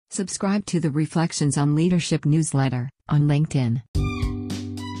Subscribe to the Reflections on Leadership newsletter on LinkedIn.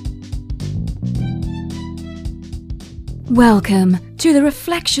 Welcome to the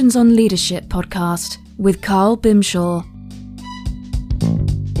Reflections on Leadership podcast with Carl Bimshaw.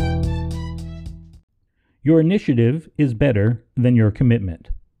 Your initiative is better than your commitment.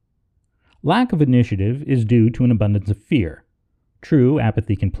 Lack of initiative is due to an abundance of fear. True,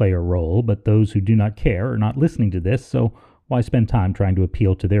 apathy can play a role, but those who do not care are not listening to this, so why spend time trying to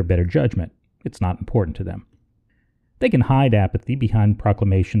appeal to their better judgment? It's not important to them. They can hide apathy behind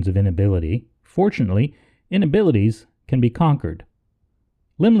proclamations of inability. Fortunately, inabilities can be conquered.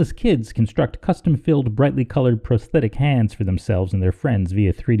 Limbless kids construct custom-filled, brightly colored prosthetic hands for themselves and their friends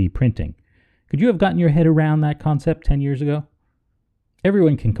via 3D printing. Could you have gotten your head around that concept 10 years ago?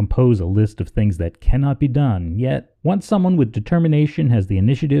 Everyone can compose a list of things that cannot be done, yet once someone with determination has the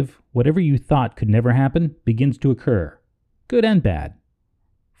initiative, whatever you thought could never happen begins to occur. Good and bad.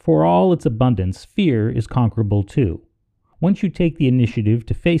 For all its abundance, fear is conquerable too. Once you take the initiative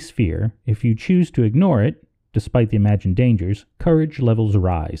to face fear, if you choose to ignore it, despite the imagined dangers, courage levels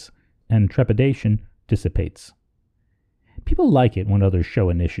rise, and trepidation dissipates. People like it when others show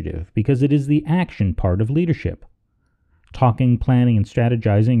initiative, because it is the action part of leadership. Talking, planning, and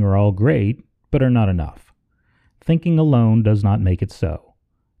strategizing are all great, but are not enough. Thinking alone does not make it so.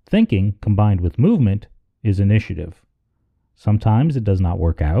 Thinking, combined with movement, is initiative. Sometimes it does not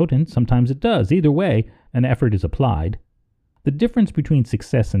work out, and sometimes it does. Either way, an effort is applied. The difference between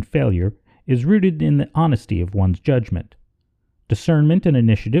success and failure is rooted in the honesty of one's judgment. Discernment and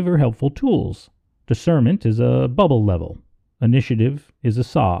initiative are helpful tools. Discernment is a bubble level. Initiative is a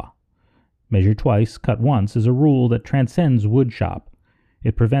saw. Measure twice, cut once is a rule that transcends woodshop.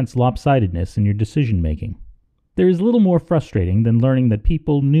 It prevents lopsidedness in your decision-making. There is little more frustrating than learning that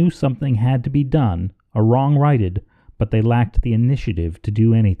people knew something had to be done, a wrong righted, but they lacked the initiative to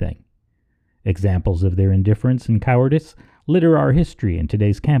do anything. Examples of their indifference and cowardice litter our history in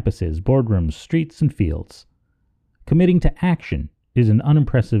today's campuses, boardrooms, streets, and fields. Committing to action is an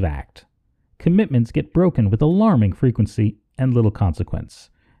unimpressive act. Commitments get broken with alarming frequency and little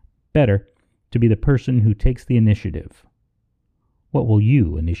consequence. Better to be the person who takes the initiative. What will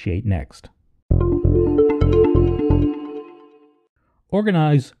you initiate next?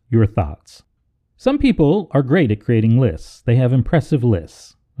 Organize your thoughts. Some people are great at creating lists. They have impressive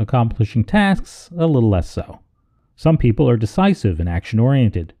lists. Accomplishing tasks, a little less so. Some people are decisive and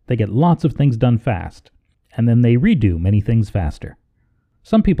action-oriented. They get lots of things done fast, and then they redo many things faster.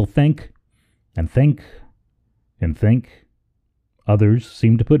 Some people think and think and think. Others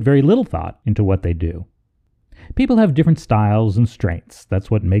seem to put very little thought into what they do. People have different styles and strengths. That's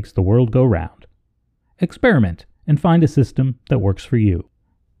what makes the world go round. Experiment and find a system that works for you.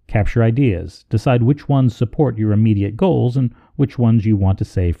 Capture ideas. Decide which ones support your immediate goals and which ones you want to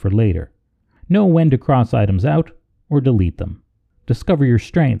save for later. Know when to cross items out or delete them. Discover your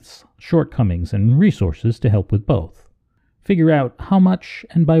strengths, shortcomings, and resources to help with both. Figure out how much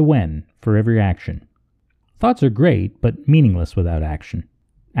and by when for every action. Thoughts are great, but meaningless without action.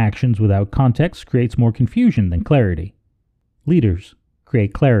 Actions without context creates more confusion than clarity. Leaders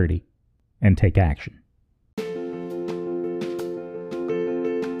create clarity and take action.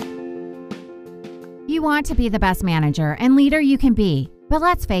 You want to be the best manager and leader you can be, but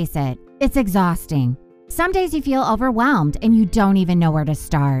let's face it, it's exhausting. Some days you feel overwhelmed and you don't even know where to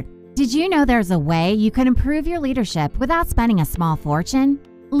start. Did you know there's a way you can improve your leadership without spending a small fortune?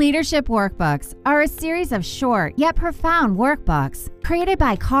 Leadership Workbooks are a series of short yet profound workbooks created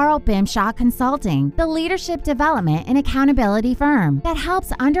by Carl Bimshaw Consulting, the leadership development and accountability firm that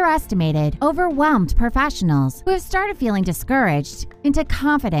helps underestimated, overwhelmed professionals who have started feeling discouraged into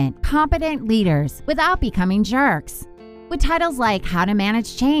confident, competent leaders without becoming jerks. With titles like How to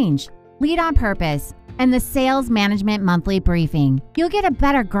Manage Change, Lead on Purpose, and the Sales Management Monthly Briefing, you'll get a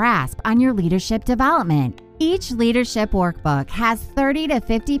better grasp on your leadership development. Each leadership workbook has 30 to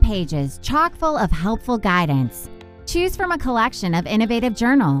 50 pages chock full of helpful guidance. Choose from a collection of innovative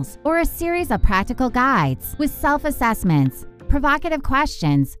journals or a series of practical guides with self-assessments, provocative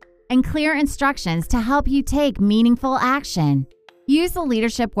questions, and clear instructions to help you take meaningful action. Use the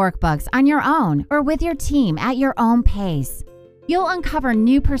leadership workbooks on your own or with your team at your own pace. You'll uncover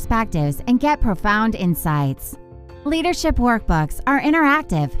new perspectives and get profound insights. Leadership workbooks are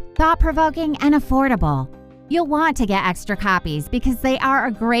interactive, thought-provoking, and affordable. You'll want to get extra copies because they are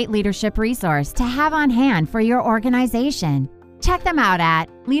a great leadership resource to have on hand for your organization. Check them out at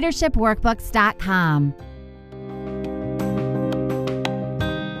leadershipworkbooks.com.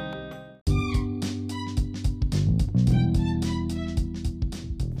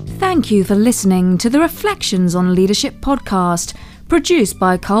 Thank you for listening to the Reflections on Leadership podcast, Produced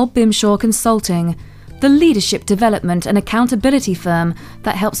by Carl Bimshaw Consulting, the leadership development and accountability firm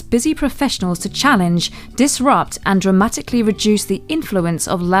that helps busy professionals to challenge, disrupt, and dramatically reduce the influence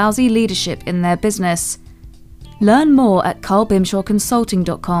of lousy leadership in their business. Learn more at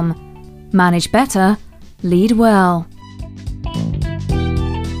carlbimshawconsulting.com. Manage better, lead well.